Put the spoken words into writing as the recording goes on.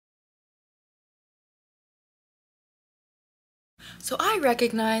So I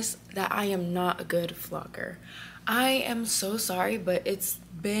recognize that I am not a good vlogger. I am so sorry, but it's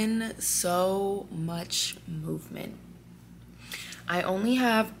been so much movement. I only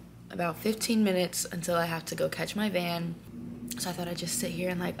have about 15 minutes until I have to go catch my van. So I thought I'd just sit here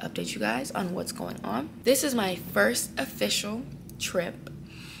and like update you guys on what's going on. This is my first official trip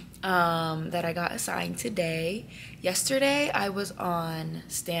that I got assigned today. Yesterday I was on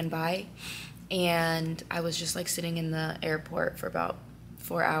standby and I was just like sitting in the airport for about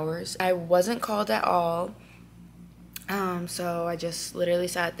 4 hours. I wasn't called at all. So I just literally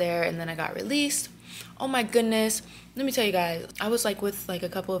sat there and then I got released. Oh my goodness. Let me tell you guys, I was like with like a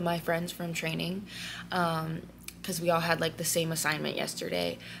couple of my friends from training, because we all had like the same assignment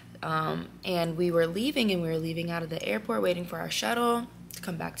yesterday. And we were leaving out of the airport waiting for our shuttle to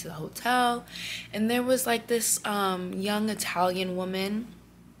come back to the hotel. And there was like this young Italian woman,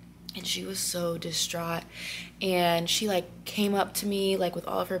 and she was so distraught, and she like came up to me like with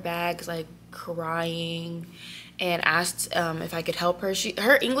all of her bags, like crying, and asked if I could help her.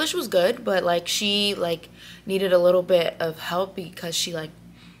 Her English was good, but like she like needed a little bit of help because she like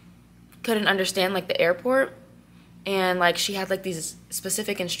couldn't understand like the airport, and like she had like these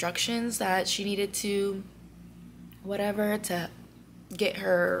specific instructions that she needed to whatever to get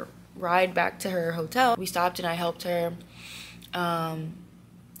her ride back to her hotel. We stopped and I helped her.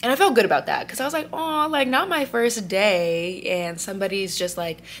 And I felt good about that because I was like, oh, like not my first day, and somebody's just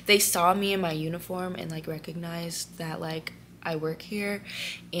like, they saw me in my uniform and like recognized that like I work here,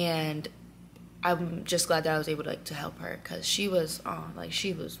 and I'm just glad that I was able to like to help her because she was like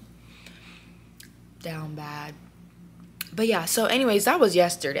she was down bad. But yeah, so anyways, that was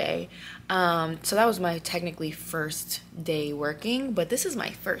yesterday. So that was my technically first day working, but this is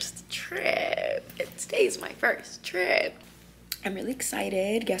my first trip. Today's my first trip. I'm really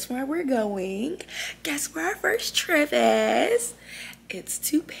excited. Guess where we're going? Guess where our first trip is? It's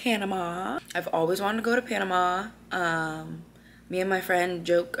to Panama. I've always wanted to go to Panama. Me and my friend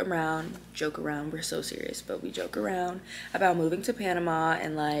joke around, we're so serious, but we joke around about moving to Panama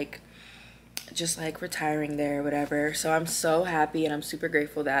and like just like retiring there or whatever. So I'm so happy and I'm super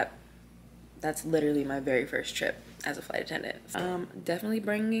grateful that that's literally my very first trip as a flight attendant. Definitely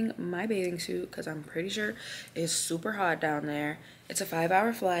bringing my bathing suit because I'm pretty sure it's super hot down there. It's a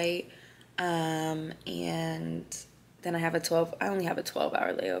 5-hour flight, and then I only have a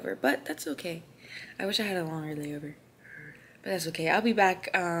 12-hour layover, but that's okay. I wish I had a longer layover, but that's okay. I'll be back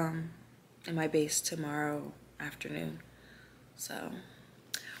in my base tomorrow afternoon. So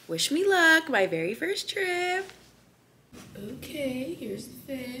wish me luck, my very first trip. Okay, here's the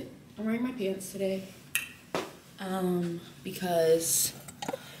fit. I'm wearing my pants today. Because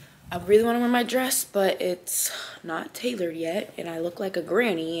I really want to wear my dress, but it's not tailored yet, and I look like a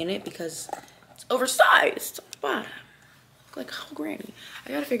granny in it because it's oversized on the bottom. I look like a whole granny. I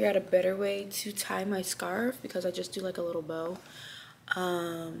gotta figure out a better way to tie my scarf because I just do like a little bow.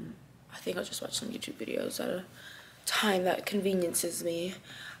 I think I'll just watch some YouTube videos at a time that conveniences me.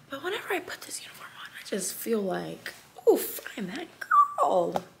 But whenever I put this uniform on, I just feel like, oof, I'm that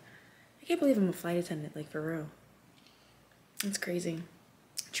girl. I can't believe I'm a flight attendant, like for real. It's crazy.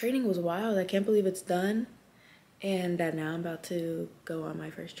 Training was wild. I can't believe it's done, and that now I'm about to go on my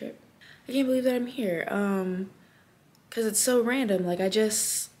first trip. I can't believe that I'm here. Cause it's so random. Like I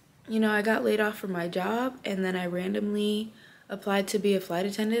just, I got laid off from my job, and then I randomly applied to be a flight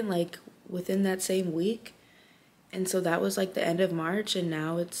attendant like within that same week. And so that was like the end of March, and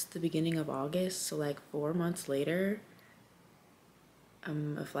now it's the beginning of August. So like 4 months later,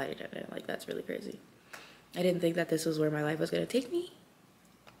 I'm a flight attendant. Like that's really crazy. I didn't think that this was where my life was gonna take me,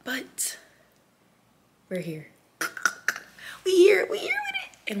 but we're here. We're here with it,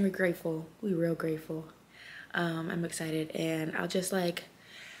 and we're grateful. We're real grateful. I'm excited, and I'll just like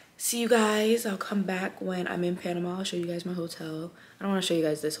see you guys. I'll come back when I'm in Panama. I'll show you guys my hotel. I don't want to show you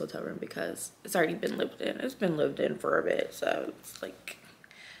guys this hotel room because it's already been lived in. It's been lived in for a bit, so it's like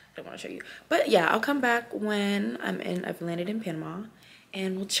I don't want to show you. But yeah, I'll come back when I've landed in Panama,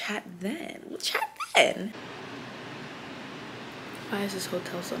 and we'll chat then. Why is this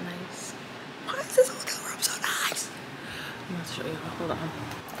hotel so nice? Why is this hotel room so nice? I'm about to show you. Hold on.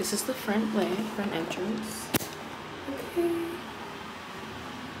 This is the front entrance. Okay.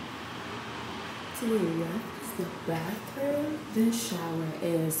 To the left is the bathroom. This shower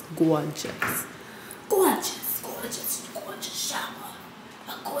is gorgeous. Gorgeous shower.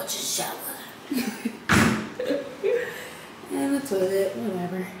 A gorgeous shower. And the toilet,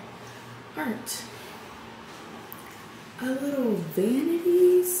 whatever. Art. A little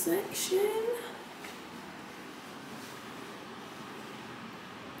vanity section.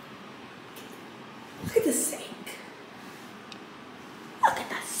 Look at the sink.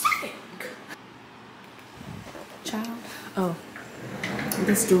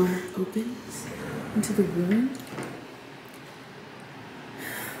 This door opens into the room,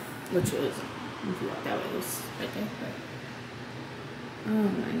 which was, if you walk that way, it was right there. But, oh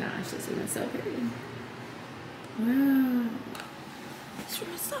my gosh, this room is so pretty. Wow, this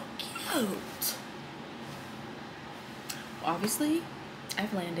room is so cute. Obviously,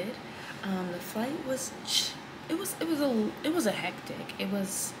 I've landed. The flight was, it was a hectic. It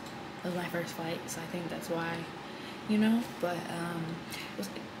was my first flight, so I think that's why, you know. But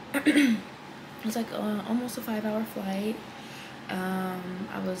it was like almost a 5-hour flight.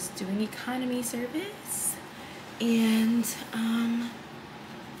 I was doing economy service, and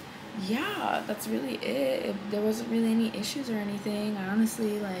yeah, that's really it. There wasn't really any issues or anything. I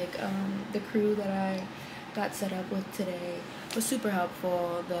honestly, like, the crew that I got set up with today was super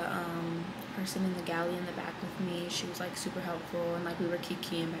helpful. The person in the galley in the back with me, she was like super helpful, and like we were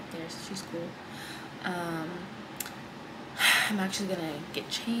kikiing back there, so she's cool. I'm actually gonna get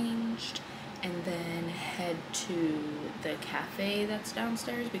changed and then head to the cafe that's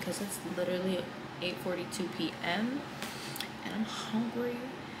downstairs because it's literally 8:42 p.m. and I'm hungry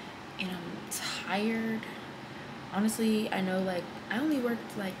and I'm tired. Honestly, I know, like, I only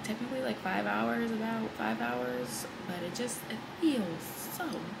worked like technically like 5 hours, about 5 hours, but it feels so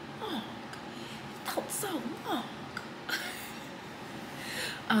long. It felt so long.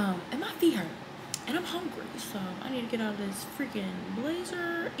 And my feet hurt and I'm hungry, so I need to get out of this freaking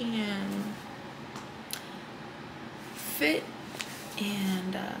blazer and fit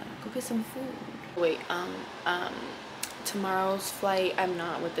and go get some food. Wait, tomorrow's flight, I'm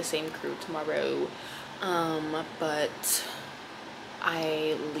not with the same crew tomorrow, but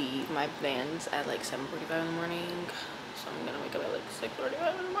I leave my vans at like 7:45 in the morning, so I'm gonna wake up at like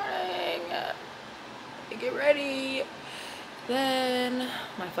 6:45 in the morning, get ready. Then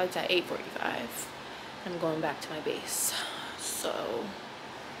my flight's at 8:45. I'm going back to my base. So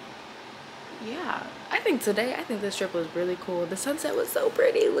yeah, I think this trip was really cool. The sunset was so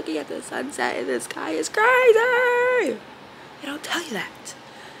pretty. Looking at the sunset in the sky is crazy. They don't tell you that.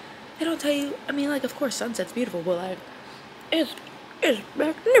 They don't tell you. I mean, like, of course sunset's beautiful, but like it's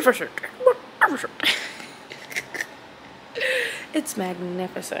magnificent. It's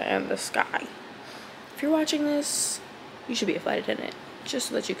magnificent in the sky. If you're watching this, you should be a flight attendant, just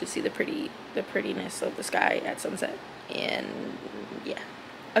so that you could see the prettiness of the sky at sunset. And yeah,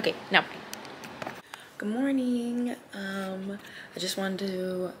 okay, now good morning. I just wanted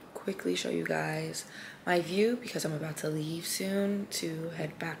to quickly show you guys my view because I'm about to leave soon to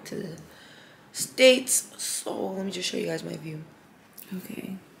head back to the States. So let me just show you guys my view.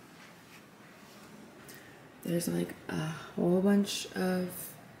 Okay, there's like a whole bunch of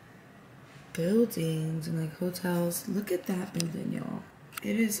buildings and like hotels. Look at that building, y'all.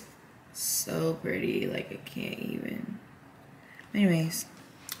 It is so pretty, like I can't even. Anyways,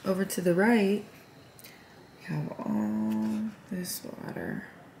 over to the right we have all this water.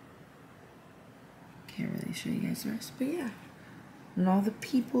 Can't really show you guys the rest, but yeah, and all the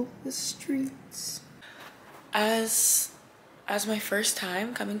people, the streets. As my first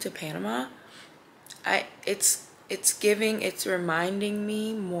time coming to Panama, it's reminding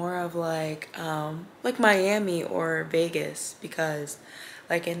me more of like Miami or Vegas, because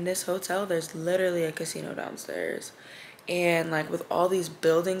like in this hotel there's literally a casino downstairs, and like with all these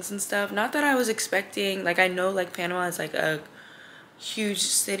buildings and stuff, not that I was expecting, like I know like Panama is like a huge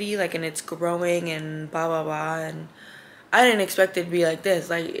city, like, and it's growing and blah blah blah, and I didn't expect it to be like this.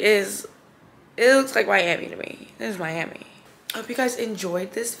 Like it looks like Miami to me. This is Miami. I hope you guys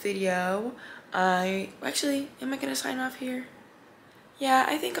enjoyed this video. Actually, am I gonna sign off here? Yeah,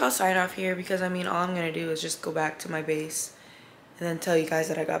 I think I'll sign off here because I mean all I'm gonna do is just go back to my base and then tell you guys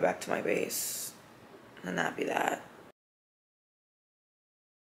that I got back to my base, and that'd be that.